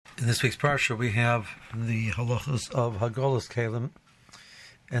In this week's parsha, we have the halachos of Hagolas Kalim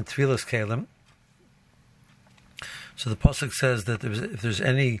and Tfilas Kalim. So the pasuk says that if there's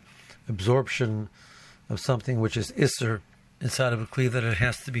any absorption of something which is isser inside of a kli, that it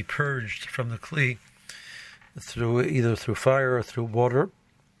has to be purged from the kli either through fire or through water.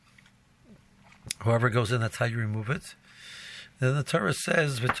 However goes in, that's how you remove it. Then the Torah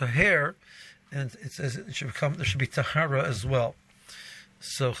says v'toher, and it says there should be tahara as well.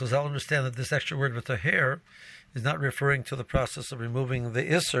 So Chazal understand that this extra word v'toher is not referring to the process of removing the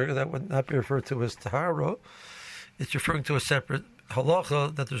isser. That would not be referred to as tahara. It's referring to a separate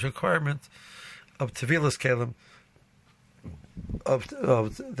halacha, that there's a requirement of tevilas kelim, of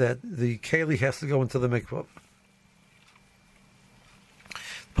that the keli has to go into the mikvah.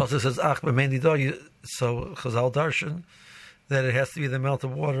 The pasuk says ach b'meinida, so Chazal darshan that it has to be the amount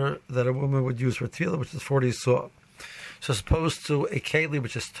of water that a woman would use for tefillah, which is 40 saw. So as opposed to a keli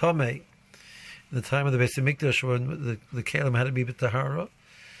which is tamei, in the time of the Beis Hamikdash when the kelim had to be b'tahara,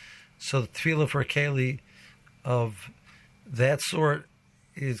 so the tefillah for a keli of that sort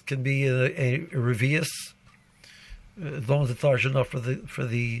can be a revius, as long as it's large enough for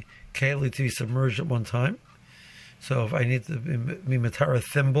the keli to be submerged at one time. So if I need to be matara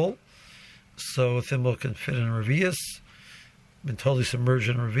thimble, so a thimble can fit in a revius, been totally submerged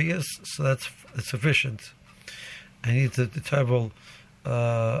in a revius, so that's sufficient. I need to travel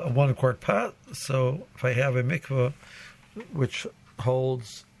a 1 quart pot, so if I have a mikveh which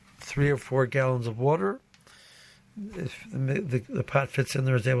holds 3 or 4 gallons of water, if the pot fits in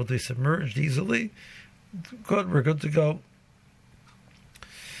there, is able to be submerged easily, good, we're good to go.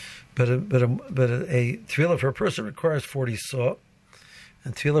 But a tefillah for a person requires 40 saw,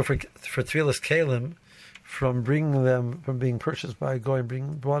 and tefillah for tefillas kalim, from being purchased by a goy and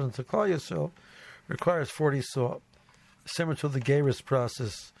being brought into Klal Yisrael, requires 40 saw, similar to the Geirus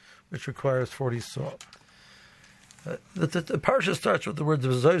process, which requires 40 saw. The parsha starts with the words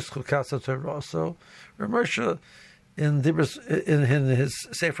of Zoyschul Kasa Torah. So Ramosha in his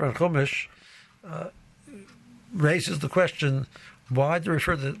Sefer on Chumash raises the question, why do you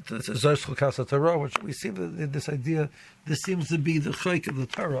refer to Zoyschul Kasa Torah, which we see that this idea, this seems to be the chayk of the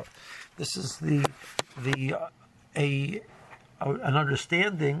Torah. This is an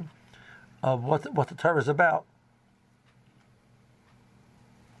understanding of what the Torah is about.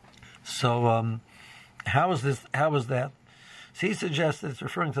 So how is that? So he suggests that it's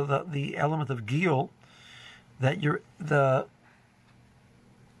referring to the element of giyul, that you're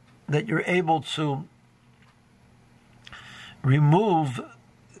able to remove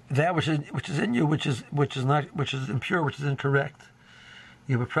that which is in you, which is impure, which is incorrect.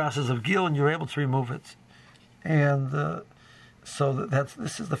 You have a process of giyul, and you're able to remove it, and so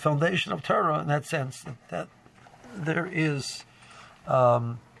this is the foundation of Torah in that sense, that there is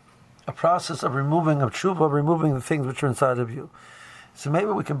a process of removing the things which are inside of you. So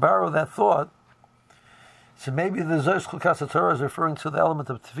maybe we can borrow that thought. So maybe the Zoyschul Kasa Torah is referring to the element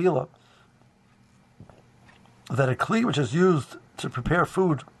of tevilah, that a kli which is used to prepare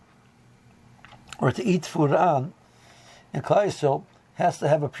food or to eat food on in Klal Yisrael has to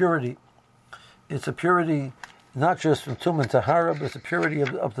have a purity. It's a purity not just from tum and tahara, but it's a purity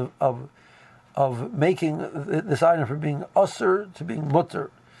of making this item from being usher to being mutter,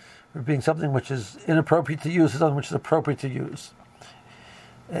 or being something which is inappropriate to use to something which is appropriate to use.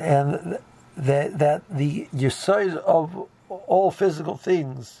 And that the yesod of all physical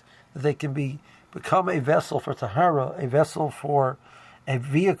things, that they can become a vessel for tahara, a vessel for a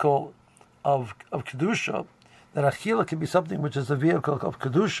vehicle of kedusha, that achila can be something which is a vehicle of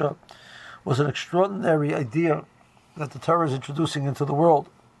kedusha, was an extraordinary idea that the Torah is introducing into the world.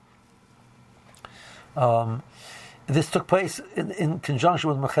 This took place in conjunction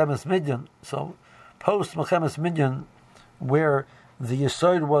with Mechemes Midyan. So, post Mechemes Midyan, where the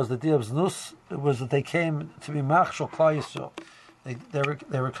yesod was the Dia of Znus, it was that they came to be Machshel Klal Yisrael.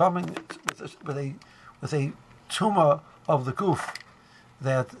 They were coming with a tumah of the guf,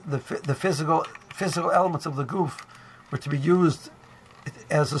 that the physical elements of the guf were to be used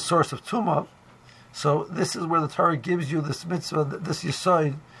as a source of tumah. So this is where the Torah gives you this mitzvah, this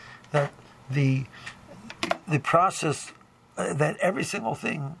yesod, that the process, that every single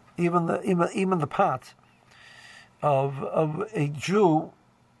thing, even the pot of a Jew,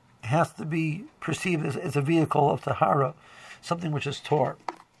 has to be perceived as a vehicle of tahara, something which is tor.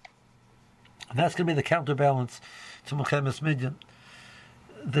 And that's going to be the counterbalance to Mechemes Midyan.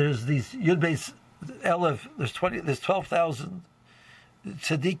 There's these Yud Beis Elef, there's 12,000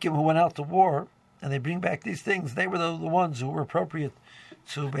 tzaddikim who went out to war, and they bring back these things. They were the ones who were appropriate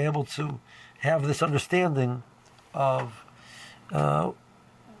to be able to have this understanding of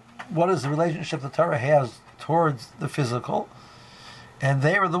what is the relationship the Torah has towards the physical, and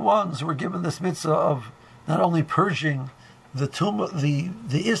they are the ones who were given this mitzvah of not only purging the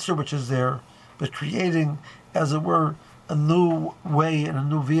Isser which is there, but creating, as it were, a new way and a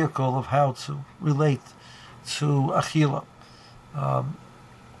new vehicle of how to relate to Achila.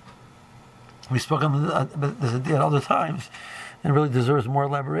 We spoke on this idea at other times, and it really deserves more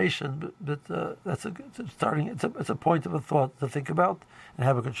elaboration. But that's a starting. It's a point of a thought to think about, and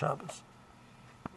have a good Shabbos.